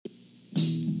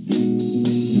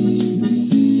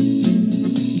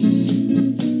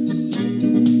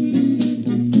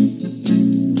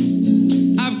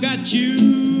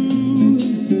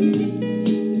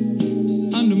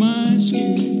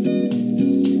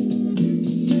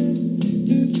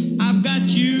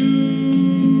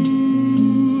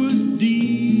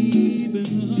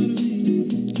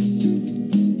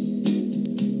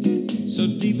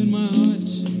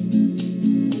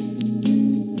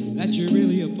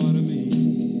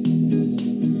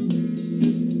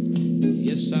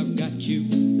you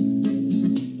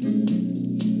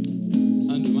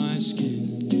under my skin.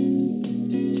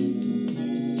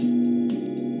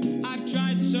 I've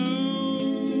tried so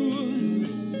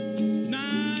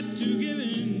not to give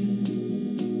in.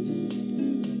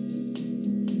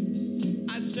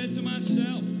 I said to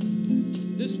myself,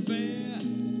 this affair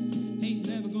ain't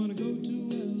never gonna go too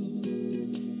well.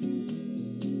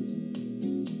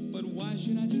 But why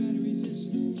should I try to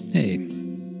resist? Hey,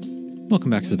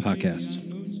 welcome back to the podcast.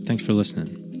 Thanks for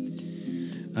listening.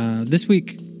 This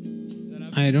week,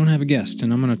 I don't have a guest,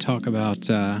 and I'm going to talk about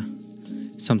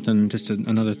something, just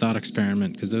another thought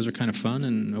experiment, because those are kind of fun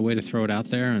and a way to throw it out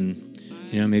there, and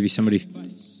maybe somebody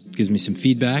gives me some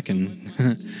feedback, and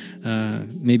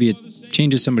maybe it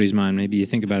changes somebody's mind. Maybe you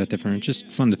think about it different. It's just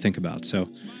fun to think about. So,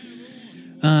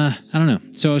 I don't know.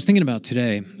 So I was thinking about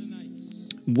today,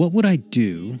 what would I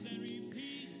do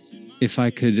if I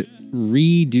could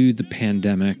redo the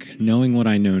pandemic, knowing what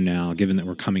I know now, given that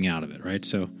we're coming out of it, right?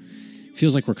 So it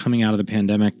feels like we're coming out of the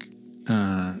pandemic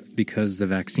because the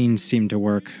vaccines seem to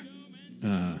work.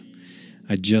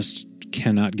 I just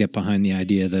cannot get behind the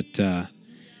idea that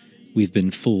we've been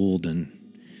fooled and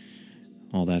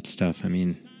all that stuff. I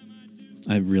mean,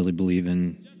 I really believe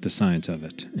in the science of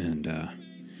it, and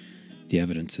the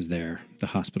evidence is there. The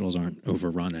hospitals aren't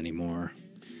overrun anymore.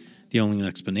 The only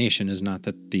explanation is not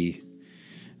that the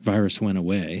virus went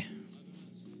away,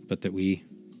 but that we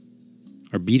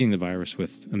are beating the virus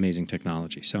with amazing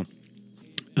technology. So,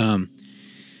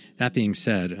 that being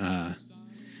said, I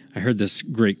heard this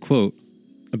great quote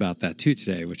about that too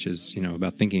today, which is,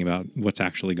 about thinking about what's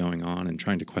actually going on and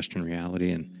trying to question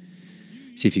reality and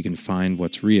see if you can find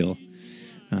what's real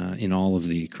in all of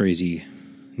the crazy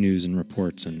news and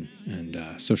reports and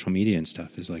social media and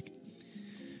stuff. Is like,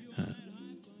 I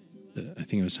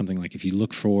think it was something like, if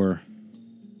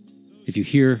you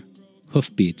hear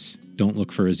hoofbeats, don't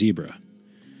look for a zebra.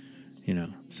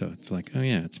 So it's like, oh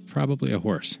yeah, it's probably a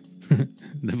horse.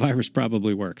 The virus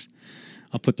probably works.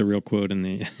 I'll put the real quote in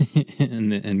the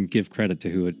and give credit to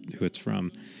who it's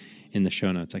from in the show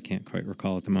notes. I can't quite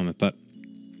recall at the moment, but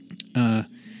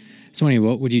so anyway,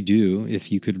 what would you do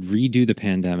if you could redo the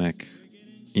pandemic?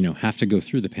 Have to go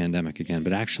through the pandemic again,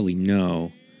 but actually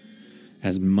know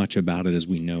as much about it as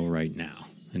we know right now.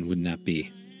 And wouldn't that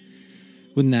be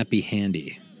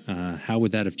handy? How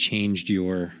would that have changed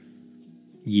your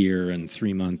year and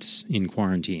 3 months in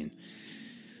quarantine?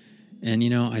 And,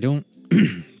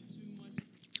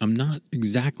 I'm not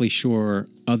exactly sure,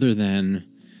 other than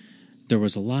there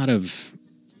was a lot of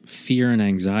fear and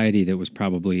anxiety that was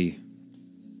probably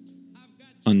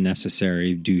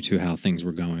unnecessary due to how things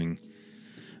were going.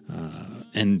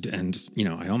 And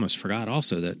I almost forgot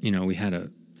also that, we had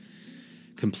a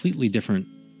completely different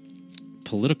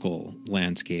political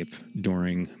landscape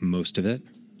during most of it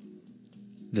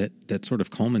that sort of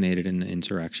culminated in the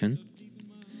insurrection.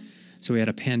 So we had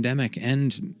a pandemic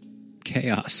and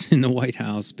chaos in the White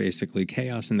House, basically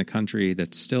chaos in the country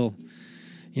that's still,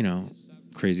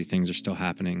 crazy things are still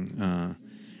happening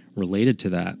related to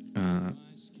that,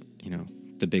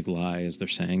 the big lie, as they're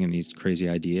saying, and these crazy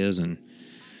ideas, and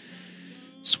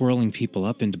swirling people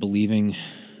up into believing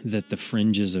that the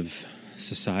fringes of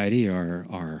society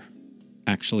are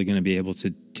actually going to be able to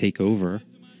take over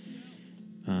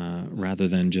rather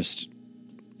than just,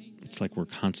 it's like we're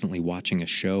constantly watching a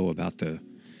show about the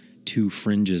two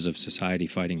fringes of society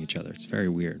fighting each other. It's very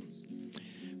weird.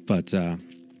 But,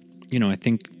 I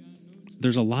think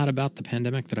there's a lot about the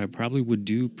pandemic that I probably would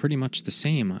do pretty much the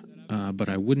same, but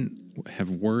I wouldn't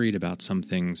have worried about some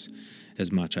things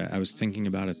as much. I was thinking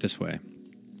about it this way.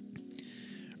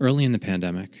 Early in the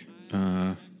pandemic,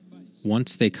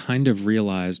 once they kind of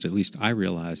realized, at least I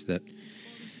realized, that,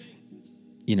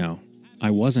 I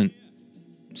wasn't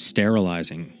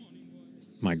sterilizing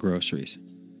my groceries.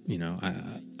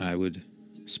 I would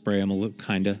spray them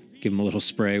give them a little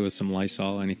spray with some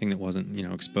Lysol, anything that wasn't,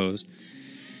 exposed.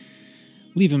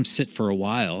 Leave them sit for a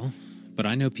while. But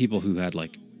I know people who had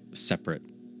separate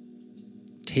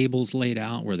tables laid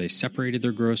out where they separated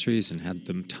their groceries and had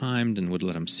them timed and would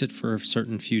let them sit for a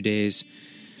certain few days.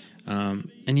 And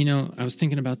I was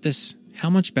thinking about this. How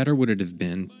much better would it have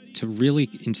been to really,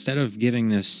 instead of giving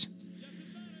this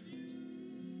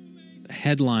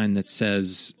headline that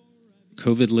says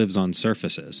COVID lives on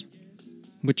surfaces,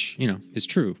 which, is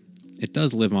true. It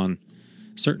does live on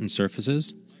certain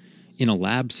surfaces. In a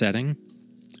lab setting,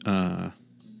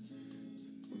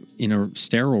 in a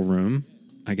sterile room,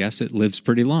 I guess it lives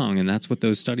pretty long. And that's what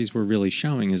those studies were really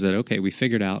showing, is that, okay, we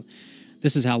figured out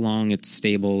this is how long it's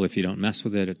stable if you don't mess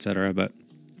with it, et cetera. But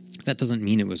that doesn't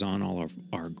mean it was on all of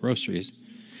our groceries.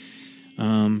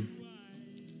 And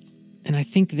I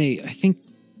think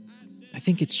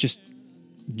think it's just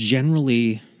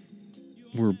generally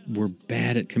we're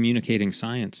bad at communicating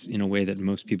science in a way that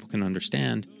most people can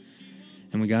understand,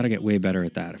 and we got to get way better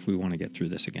at that if we want to get through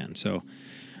this again. So,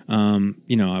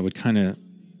 I would kind of,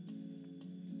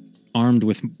 armed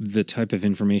with the type of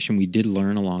information we did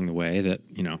learn along the way, that,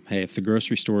 hey, if the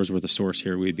grocery stores were the source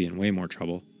here, we'd be in way more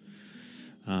trouble.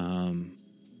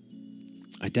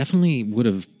 I definitely would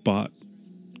have bought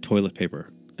toilet paper.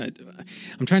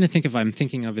 I'm trying to think if I'm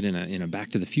thinking of it in a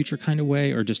Back to the Future kind of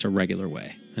way or just a regular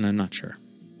way, and I'm not sure.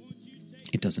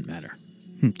 It doesn't matter.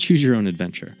 Choose your own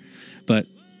adventure. But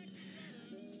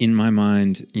in my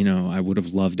mind, I would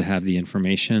have loved to have the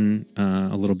information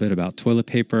a little bit about toilet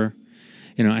paper.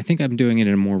 I think I'm doing it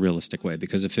in a more realistic way,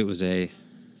 because if it was a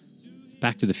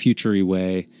Back to the Future-y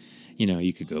way,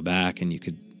 you could go back and you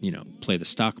could, play the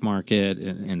stock market,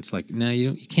 and it's like, no,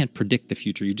 you can't predict the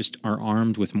future. You just are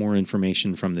armed with more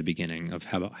information from the beginning of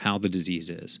how the disease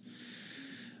is,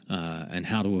 and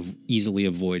how to easily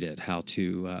avoid it, how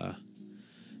to,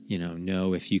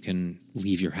 know if you can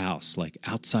leave your house. Like,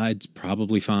 outside's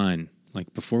probably fine.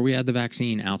 Like, before we had the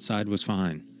vaccine, outside was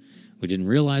fine. We didn't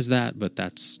realize that, but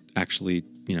that's actually,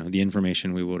 the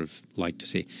information we would have liked to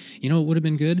see. What would have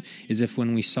been good is if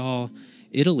when we saw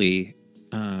Italy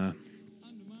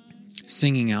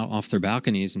singing out off their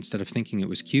balconies, instead of thinking it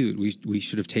was cute, we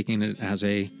should have taken it as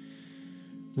a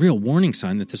real warning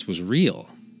sign that this was real.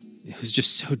 It was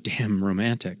just so damn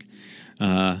romantic.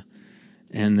 And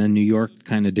then New York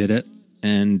kind of did it,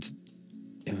 and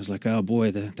it was like, oh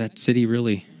boy, that city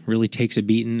really takes a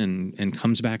beating and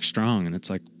comes back strong. And it's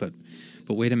like, but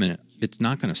wait a minute, it's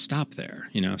not going to stop there,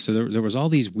 So there was all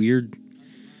these weird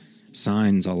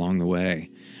signs along the way,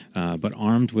 but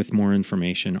armed with more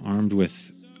information, armed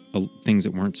with things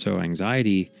that weren't so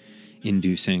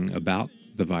anxiety-inducing about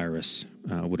the virus,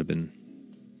 would have been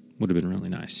really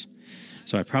nice.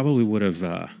 So I probably would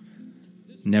have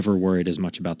never worried as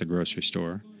much about the grocery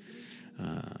store.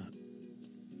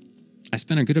 I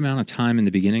spent a good amount of time in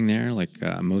the beginning there, like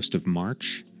most of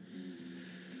March,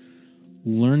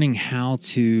 learning how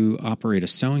to operate a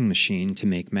sewing machine to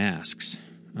make masks,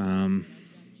 and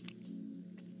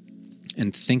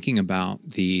thinking about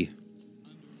the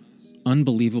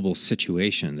unbelievable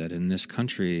situation that in this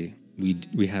country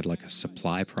we had like a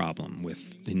supply problem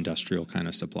with industrial kind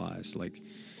of supplies, like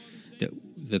that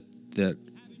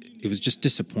it was just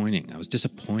disappointing. I was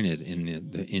disappointed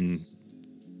in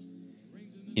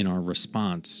our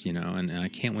response, and I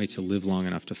can't wait to live long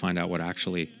enough to find out what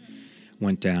actually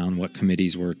went down, what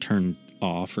committees were turned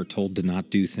off or told to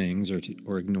not do things or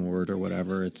ignored or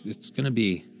whatever. It's going to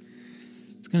be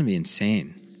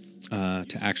insane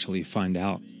to actually find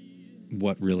out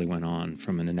what really went on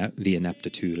from the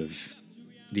ineptitude,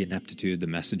 the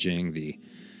messaging, the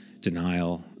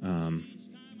denial,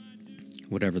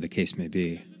 whatever the case may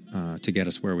be, to get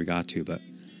us where we got to. But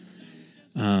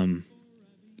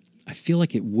I feel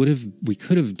like we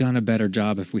could have done a better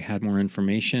job if we had more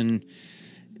information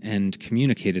and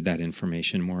communicated that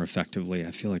information more effectively.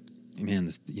 I feel like, man,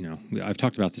 I've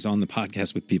talked about this on the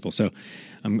podcast with people, so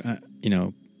I'm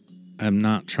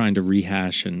not trying to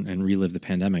rehash and relive the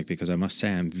pandemic, because I must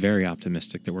say I'm very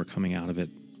optimistic that we're coming out of it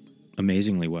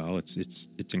amazingly well. It's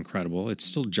incredible. It's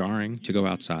still jarring to go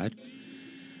outside,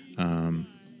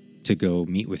 to go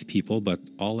meet with people, but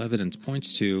all evidence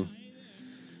points to,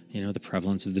 the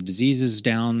prevalence of the disease is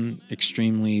down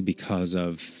extremely because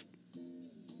of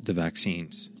the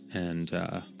vaccines. And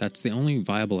that's the only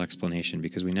viable explanation,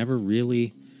 because we never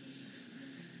really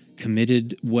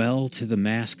committed well to the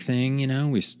mask thing.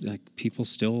 People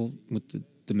still with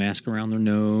the mask around their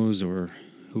nose, or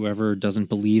whoever doesn't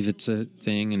believe it's a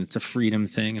thing and it's a freedom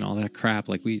thing and all that crap.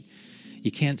 Like,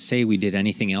 you can't say we did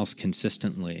anything else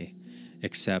consistently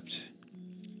except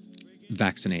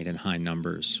vaccinate in high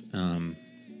numbers.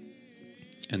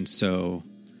 And so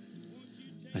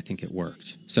I think it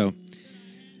worked. So,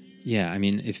 yeah, I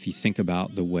mean, if you think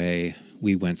about the way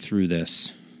we went through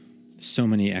this, so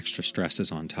many extra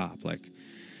stresses on top, like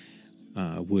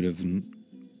would have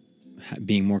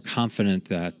being more confident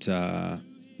that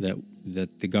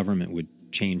the government would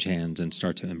change hands and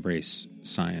start to embrace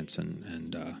science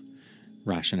and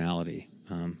rationality.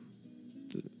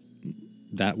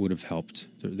 That would have helped.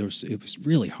 It was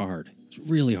really hard. It was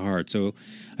really hard. So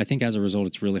I think as a result,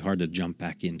 it's really hard to jump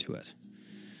back into it.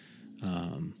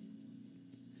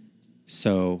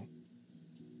 So,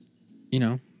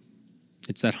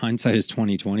 it's that hindsight is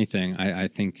 20/20 thing. I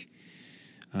think,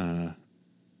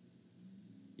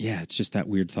 it's just that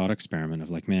weird thought experiment of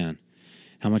like, man,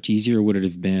 how much easier would it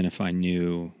have been if I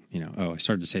knew, I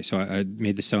started to say, so I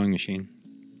made the sewing machine,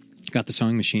 got the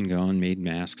sewing machine going, made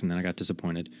masks, and then I got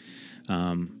disappointed.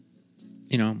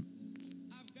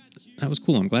 that was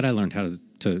cool. I'm glad I learned how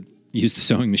to use the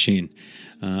sewing machine.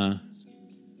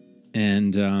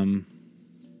 And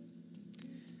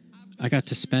I got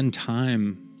to spend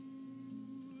time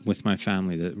with my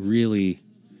family that really,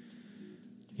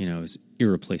 is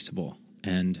irreplaceable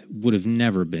and would have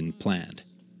never been planned.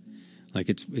 Like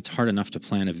it's hard enough to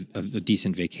plan a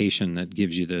decent vacation that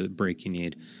gives you the break you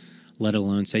need, let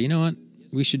alone say, you know what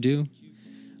we should do?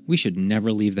 We should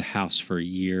never leave the house for a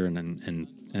year and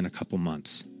a couple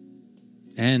months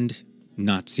and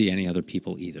not see any other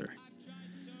people either.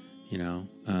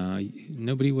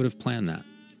 Nobody would have planned that.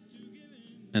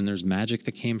 And there's magic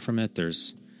that came from it.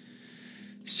 There's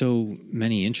so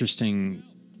many interesting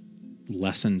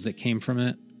lessons that came from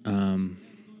it.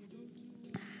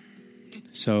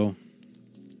 So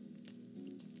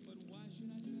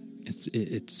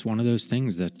it's one of those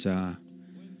things that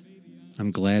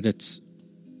I'm glad it's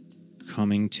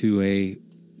coming to a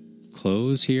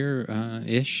close here,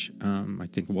 ish. I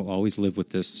think we'll always live with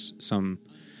this some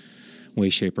way,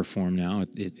 shape, or form now.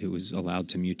 It was allowed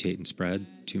to mutate and spread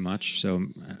too much, so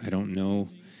I don't know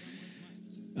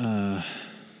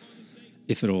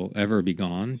if it'll ever be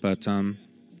gone, but I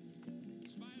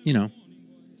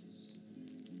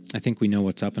think we know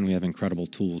what's up, and we have incredible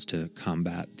tools to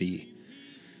combat the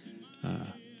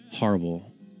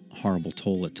horrible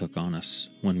toll it took on us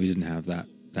when we didn't have that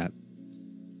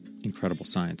incredible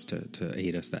science to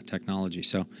aid us, that technology.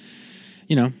 So,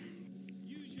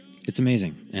 it's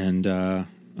amazing, and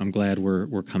I'm glad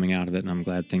we're coming out of it, and I'm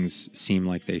glad things seem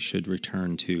like they should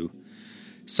return to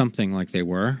something like they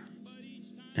were,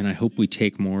 and I hope we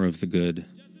take more of the good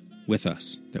with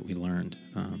us that we learned,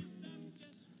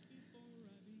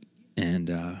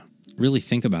 and really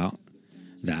think about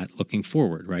that looking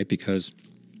forward, right? Because,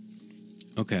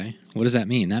 okay, what does that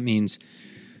mean? That means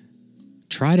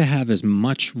try to have as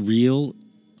much real,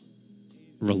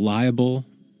 reliable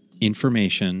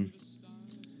information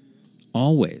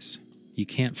always. You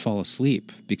can't fall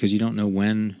asleep because you don't know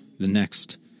when the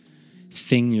next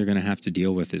thing you're going to have to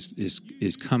deal with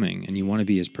is coming, and you want to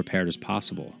be as prepared as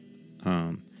possible.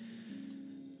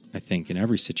 I think in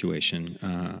every situation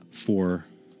for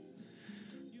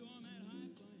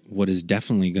what is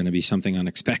definitely going to be something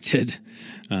unexpected.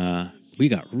 We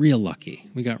got real lucky.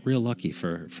 We got real lucky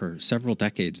for several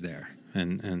decades there,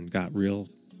 and got real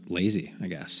lazy, I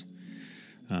guess,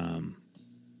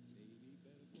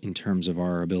 in terms of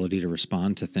our ability to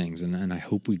respond to things. And I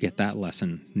hope we get that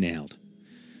lesson nailed.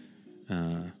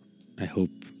 I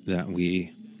hope that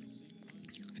we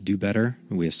do better,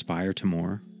 we aspire to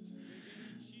more,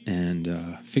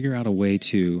 and figure out a way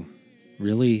to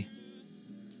really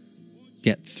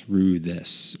get through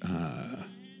this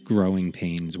growing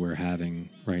pains we're having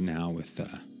right now with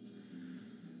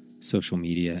social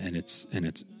media and its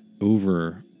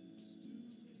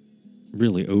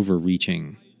really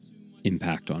overreaching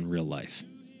impact on real life.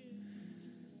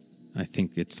 I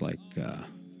think it's like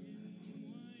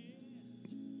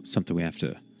something we have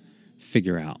to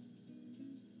figure out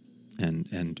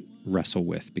and wrestle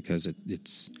with, because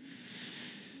it's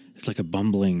like a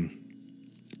bumbling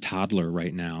toddler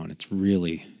right now, and it's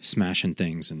really smashing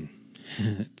things. And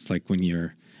it's like when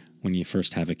you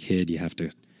first have a kid, you have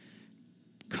to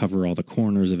cover all the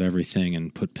corners of everything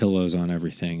and put pillows on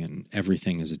everything, and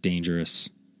everything is a dangerous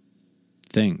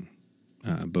thing,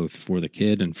 both for the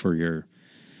kid and for your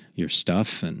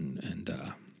stuff, and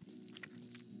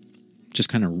just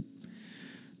kind of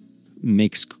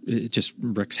wreaks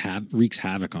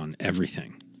havoc on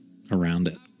everything around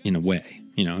it in a way,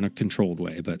 in a controlled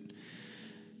way. But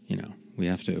we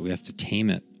have to tame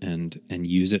it and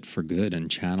use it for good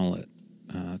and channel it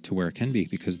to where it can be,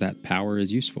 because that power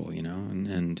is useful,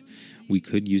 and we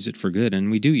could use it for good,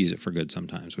 and we do use it for good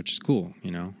sometimes, which is cool.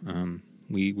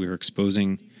 We're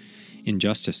exposing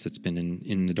injustice that's been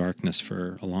in the darkness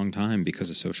for a long time because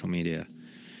of social media.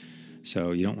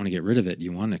 So you don't want to get rid of it.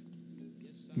 You want to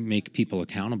make people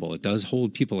accountable. It does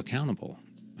hold people accountable.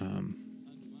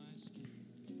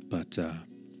 But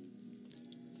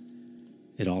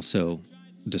it also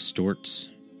distorts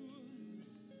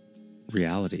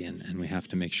reality, and we have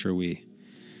to make sure we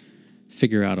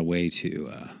figure out a way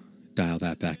to dial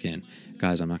that back in.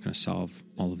 Guys, I'm not going to solve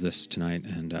all of this tonight,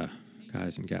 and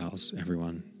guys and gals,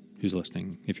 everyone who's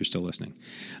listening, if you're still listening,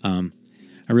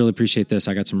 I really appreciate this.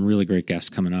 I got some really great guests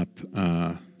coming up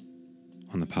on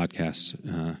the podcast.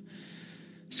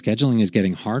 Scheduling is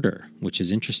getting harder, which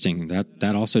is interesting.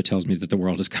 That also tells me that the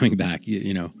world is coming back.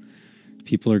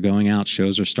 People are going out,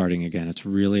 shows are starting again. It's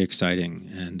really exciting,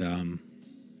 and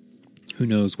who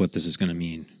knows what this is going to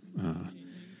mean.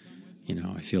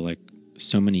 I feel like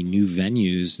so many new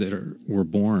venues that were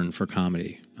born for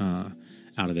comedy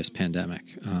out of this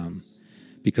pandemic,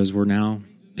 because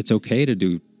it's okay to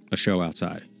do a show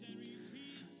outside.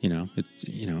 It's,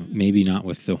 maybe not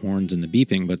with the horns and the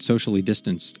beeping, but socially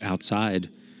distanced outside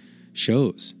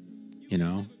shows,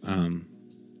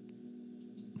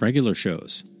 regular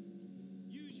shows,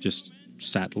 just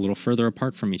sat a little further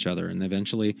apart from each other, and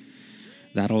eventually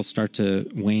that'll start to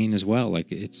wane as well.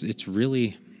 Like it's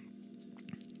really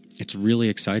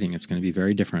exciting. It's going to be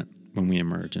very different when we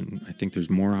emerge, and I think there's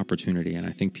more opportunity, and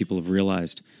I think people have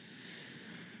realized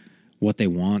what they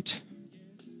want,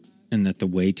 and that the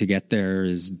way to get there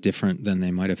is different than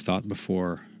they might have thought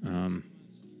before.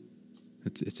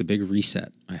 It's a big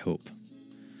reset, I hope,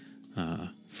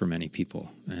 for many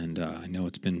people, and I know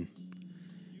it's been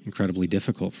incredibly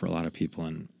difficult for a lot of people,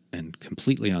 and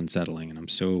completely unsettling. And I'm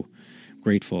so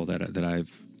grateful that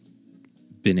I've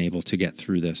been able to get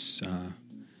through this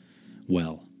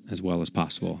as well as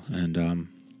possible. And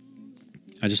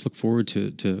I just look forward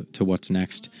to what's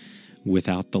next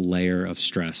without the layer of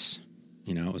stress.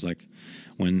 It was like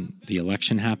when the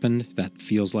election happened, that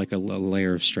feels like a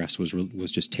layer of stress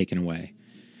was just taken away.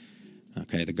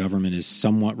 Okay, the government is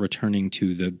somewhat returning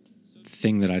to the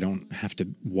thing that I don't have to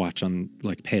watch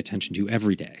pay attention to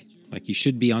every day. Like, you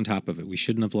should be on top of it. We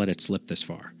shouldn't have let it slip this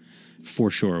far. For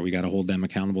sure, we got to hold them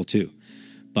accountable too.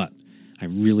 But I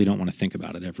really don't want to think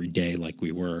about it every day like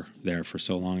we were there for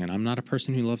so long. And I'm not a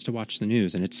person who loves to watch the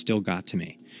news, and it still got to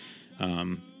me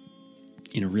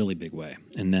in a really big way.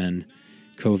 And then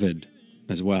COVID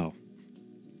as well.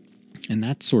 And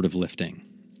that's sort of lifting.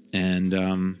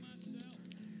 And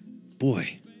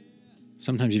boy,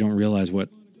 sometimes you don't realize what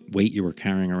weight you were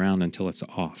carrying around until it's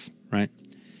off, right?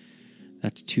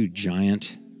 That's 2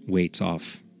 giant weights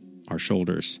off our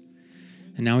shoulders.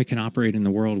 And now we can operate in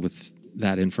the world with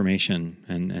that information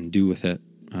and do with it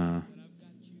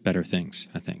better things,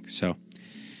 I think. So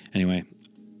anyway,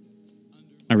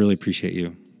 I really appreciate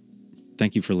you.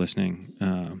 Thank you for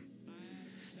listening.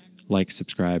 Like,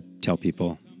 subscribe, tell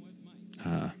people.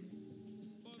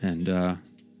 And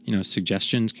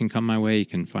suggestions can come my way. You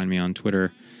can find me on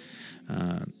Twitter,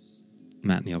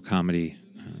 Matt Neal Comedy,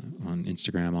 on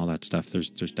Instagram, all that stuff. There's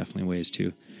definitely ways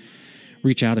to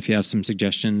reach out if you have some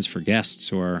suggestions for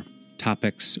guests or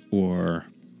topics or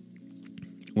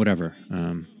whatever.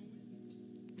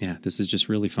 This is just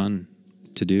really fun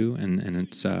to do, and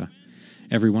it's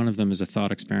every one of them is a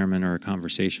thought experiment or a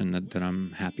conversation that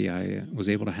I'm happy I was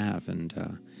able to have,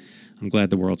 and I'm glad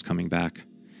the world's coming back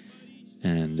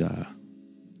and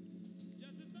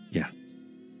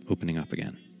opening up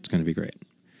again. It's going to be great.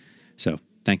 So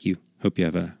thank you. Hope you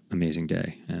have an amazing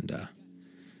day, and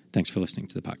thanks for listening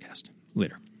to the podcast.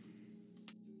 Later.